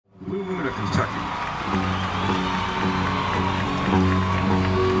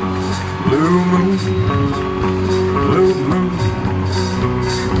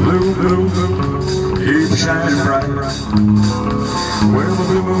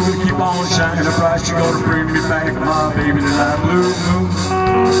moon, keep on shining bright. You're gonna bring me back, my baby, tonight. Blue moon,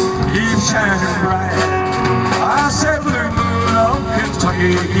 keep shining bright. I said blue moon of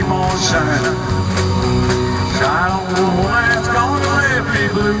Kentucky, keep on shining. Shine on the one that's gonna let me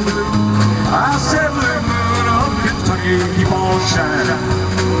blue. I said blue moon of Kentucky, keep on shining.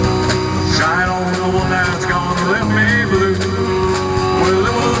 Shine on the one that's gonna let me blue. Well,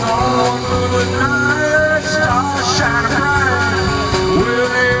 it was on one moonlit night, stars shining bright.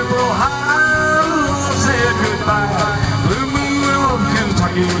 With April high, love said goodbye. Blue moon of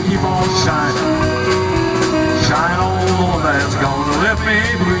Kentucky, keep on shining. Shine on the one that's gonna let me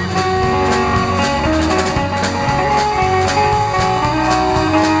blue.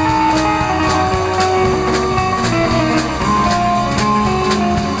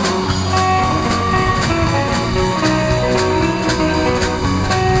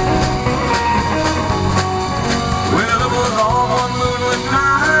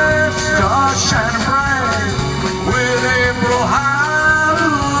 Shining bright, with April high,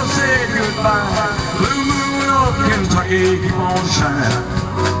 love said goodbye. Blue moon of Kentucky, keep on shining.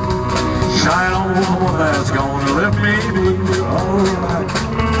 Shine on the one that's gonna let me blue. Alright.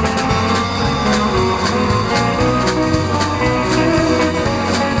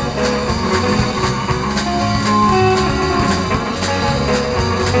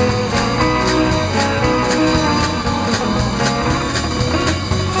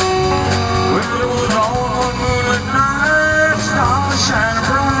 Shining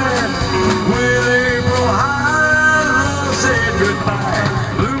bright, with April high, love said goodbye.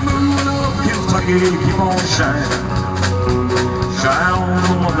 Blue moon of Kentucky, keep on shining. Shine on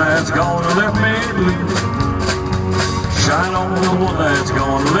the one that's gonna let me blue. Shine on the one that's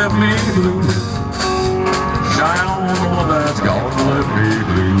gonna let me blue. Shine on the one